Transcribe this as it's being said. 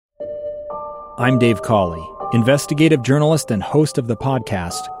I'm Dave Cawley, investigative journalist and host of the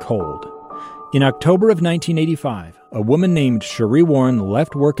podcast Cold. In October of 1985, a woman named Sheree Warren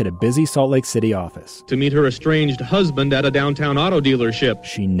left work at a busy Salt Lake City office to meet her estranged husband at a downtown auto dealership.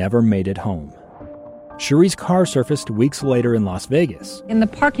 She never made it home. Sheree's car surfaced weeks later in Las Vegas. In the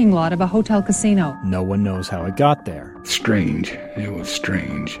parking lot of a hotel casino. No one knows how it got there. Strange. It was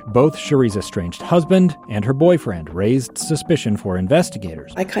strange. Both Sheree's estranged husband and her boyfriend raised suspicion for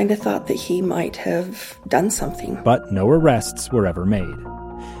investigators. I kind of thought that he might have done something. But no arrests were ever made.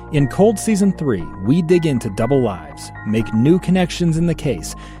 In Cold Season 3, we dig into double lives, make new connections in the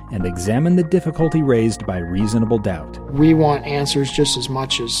case, and examine the difficulty raised by reasonable doubt. We want answers just as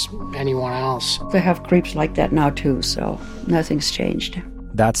much as anyone else. They have creeps like that now too, so nothing's changed.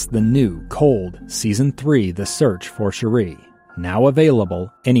 That's the new Cold Season 3, The Search for Sheree, now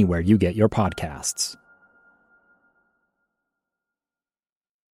available anywhere you get your podcasts.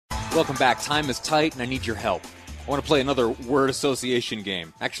 Welcome back. Time is tight and I need your help. I want to play another word association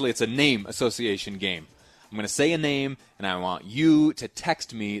game. Actually, it's a name association game. I'm going to say a name, and I want you to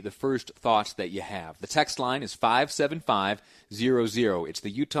text me the first thought that you have. The text line is 57500. It's the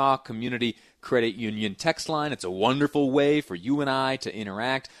Utah Community Credit Union text line. It's a wonderful way for you and I to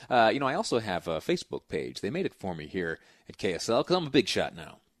interact. I also have a Facebook page. They made it for me here at KSL because I'm a big shot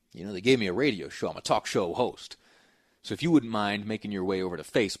now. They gave me a radio show. I'm a talk show host. So if you wouldn't mind making your way over to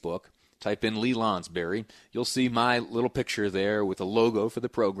Facebook, type in Lee Lonsberry. You'll see my little picture there with a logo for the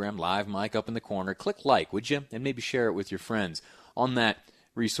program, live mic up in the corner. Click like, would you? And maybe share it with your friends. On that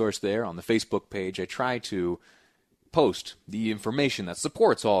resource there, on the Facebook page, I try to post the information that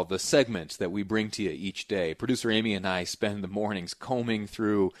supports all the segments that we bring to you each day. Producer Amy and I spend the mornings combing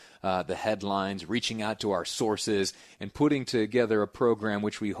through the headlines, reaching out to our sources, and putting together a program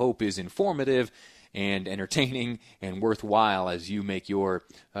which we hope is informative and entertaining and worthwhile as you make your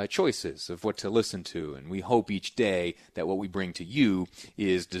choices of what to listen to. And we hope each day that what we bring to you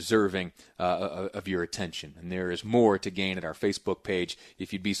is deserving of your attention. And there is more to gain at our Facebook page.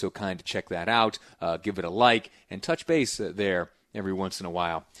 If you'd be so kind to check that out, give it a like, and touch base there every once in a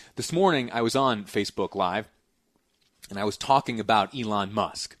while. This morning I was on Facebook Live, and I was talking about Elon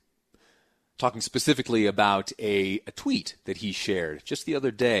Musk. Talking specifically about a tweet that he shared just the other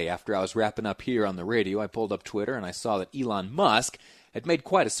day after I was wrapping up here on the radio. I pulled up Twitter and I saw that Elon Musk had made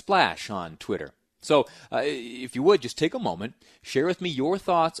quite a splash on Twitter. So if you would, just take a moment, share with me your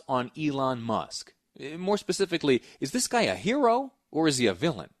thoughts on Elon Musk. More specifically, is this guy a hero or is he a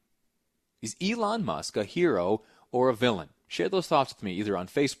villain? Is Elon Musk a hero or a villain? Share those thoughts with me either on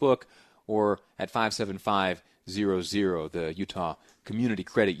Facebook or at 57500, the Utah Community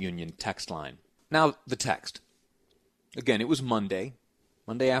Credit Union text line. Now, the text. Again, it was Monday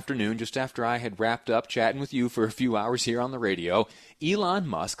afternoon, just after I had wrapped up chatting with you for a few hours here on the radio. Elon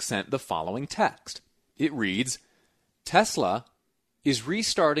Musk sent the following text. It reads, Tesla is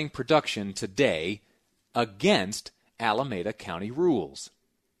restarting production today against Alameda County rules.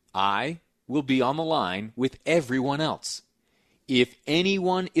 I will be on the line with everyone else. If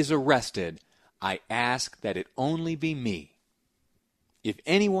anyone is arrested, I ask that it only be me. If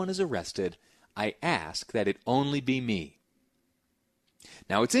anyone is arrested, I ask that it only be me.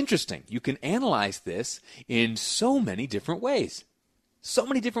 Now, it's interesting. You can analyze this in so many different ways. So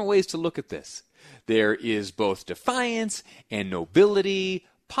many different ways to look at this. There is both defiance and nobility,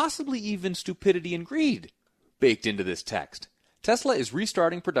 possibly even stupidity and greed baked into this text. Tesla is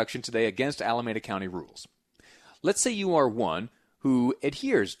restarting production today against Alameda County rules. Let's say you are one who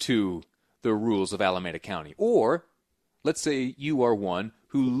adheres to the rules of Alameda County, or let's say you are one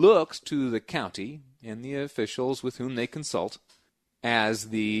who looks to the county and the officials with whom they consult as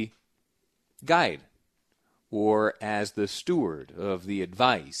the guide or as the steward of the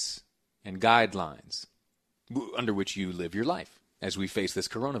advice and guidelines under which you live your life as we face this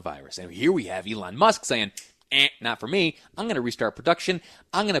coronavirus. And here we have Elon Musk saying, not for me. I'm going to restart production.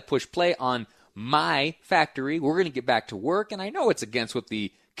 I'm going to push play on my factory. We're going to get back to work. And I know it's against what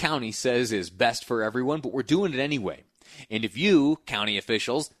the county says is best for everyone, but we're doing it anyway. And if you, county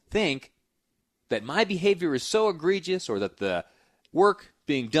officials, think that my behavior is so egregious or that the work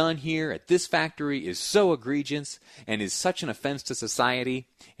being done here at this factory is so egregious and is such an offense to society,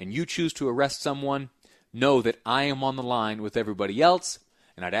 and you choose to arrest someone, know that I am on the line with everybody else,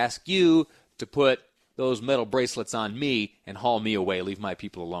 and I'd ask you to put those metal bracelets on me and haul me away, leave my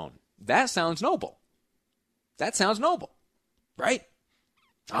people alone. That sounds noble. That sounds noble, right?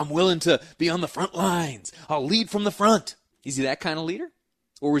 I'm willing to be on the front lines. I'll lead from the front. Is he that kind of leader?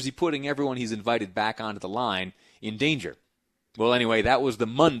 Or is he putting everyone he's invited back onto the line in danger? Well, anyway, that was the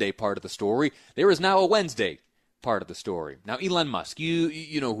Monday part of the story. There is now a Wednesday part of the story. Now, Elon Musk,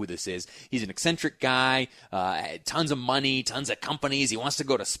 you know who this is. He's an eccentric guy, tons of money, tons of companies. He wants to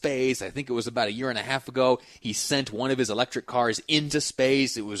go to space. I think it was about a year and a half ago. He sent one of his electric cars into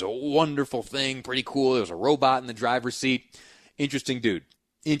space. It was a wonderful thing, pretty cool. There was a robot in the driver's seat. Interesting dude.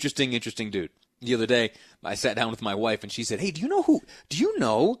 Interesting dude. The other day, I sat down with my wife, and she said, hey, do you know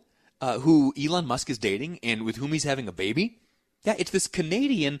who Elon Musk is dating and with whom he's having a baby? Yeah, it's this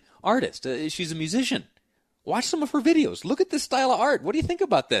Canadian artist. She's a musician. Watch some of her videos. Look at this style of art. What do you think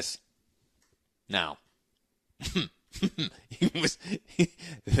about this? Now,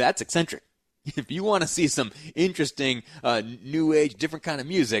 that's eccentric. If you want to see some interesting, new age, different kind of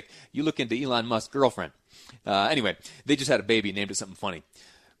music, you look into Elon Musk's girlfriend. Anyway, they just had a baby, named it something funny.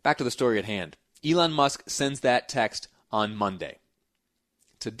 Back to the story at hand. Elon Musk sends that text on Monday.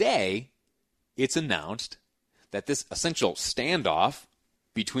 Today, it's announced that this essential standoff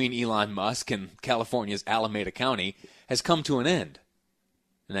between Elon Musk and California's Alameda County has come to an end.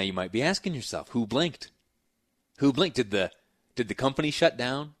 Now you might be asking yourself, who blinked? Who blinked? Did the company shut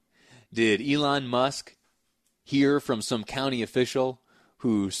down? Did Elon Musk hear from some county official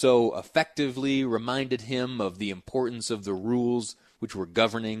who so effectively reminded him of the importance of the rules which were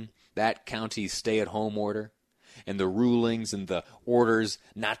governing that county's stay-at-home order and the rulings and the orders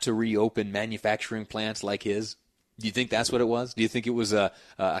not to reopen manufacturing plants like his? Do you think that's what it was? Do you think it was a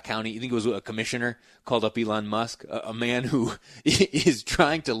county? You think it was a commissioner called up Elon Musk, a man who is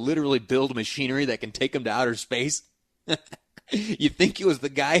trying to literally build machinery that can take him to outer space? You think it was the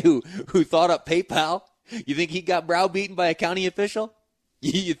guy who thought up PayPal? You think he got browbeaten by a county official?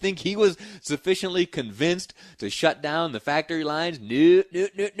 You think he was sufficiently convinced to shut down the factory lines? No.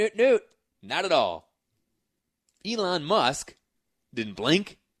 Not at all. Elon Musk didn't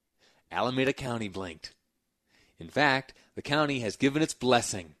blink. Alameda County blinked. In fact, the county has given its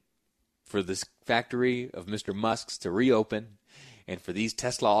blessing for this factory of Mr. Musk's to reopen and for these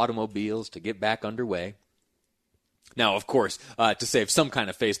Tesla automobiles to get back underway. Now, of course, to save some kind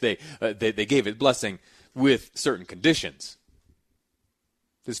of face, they gave it blessing with certain conditions.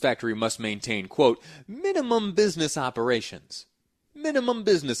 This factory must maintain, quote, minimum business operations. Minimum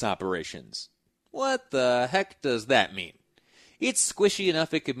business operations. What the heck does that mean? It's squishy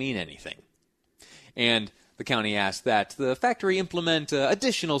enough it could mean anything. And the county asked that the factory implement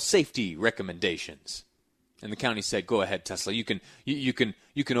additional safety recommendations. And the county said, "Go ahead, Tesla. You can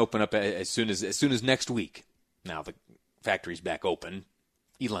open up as soon as next week." Now the factory's back open.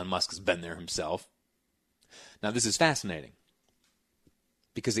 Elon Musk has been there himself. Now this is fascinating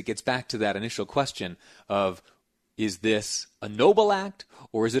because it gets back to that initial question of, is this a noble act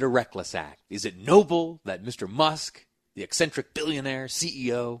or is it a reckless act? Is it noble that Mr. Musk, the eccentric billionaire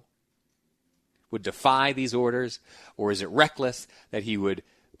CEO, would defy these orders, or is it reckless that he would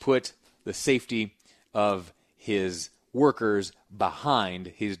put the safety of his workers behind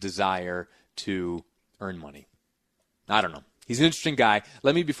his desire to earn money? I don't know. He's an interesting guy.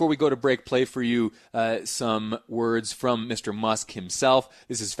 Let me, before we go to break, play for you some words from Mr. Musk himself.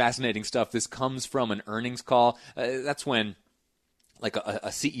 This is fascinating stuff. This comes from an earnings call. That's when, like a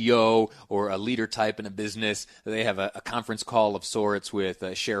CEO or a leader type in a business, they have a conference call of sorts with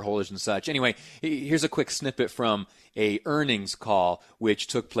shareholders and such. Anyway, here's a quick snippet from a earnings call which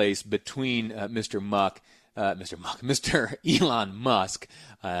took place between Mr. Elon Musk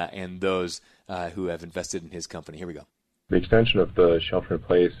and those who have invested in his company. Here we go. The extension of the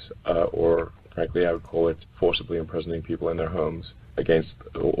shelter-in-place, or frankly, I would call it forcibly imprisoning people in their homes against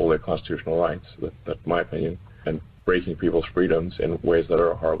all their constitutional rights, that's my opinion, and breaking people's freedoms in ways that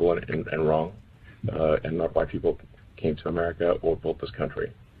are horrible and wrong, and not why people came to America or built this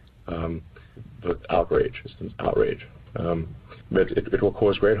country. But outrage, it's outrage. But it will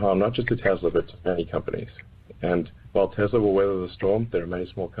cause great harm, not just to Tesla, but to many companies. And while Tesla will weather the storm, there are many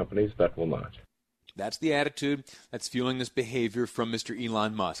small companies that will not. That's the attitude that's fueling this behavior from Mr.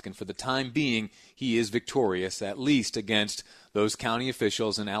 Elon Musk. And for the time being, he is victorious, at least against those county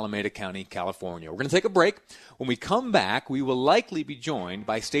officials in Alameda County, California. We're going to take a break. When we come back, we will likely be joined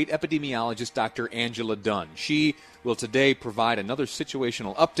by state epidemiologist Dr. Angela Dunn. She will today provide another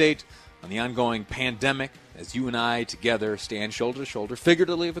situational update on the ongoing pandemic as you and I together stand shoulder to shoulder,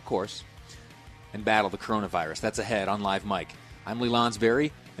 figuratively of course, and battle the coronavirus. That's ahead on Live Mike. I'm Lee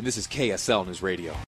Lonsberry, and this is KSL News Radio.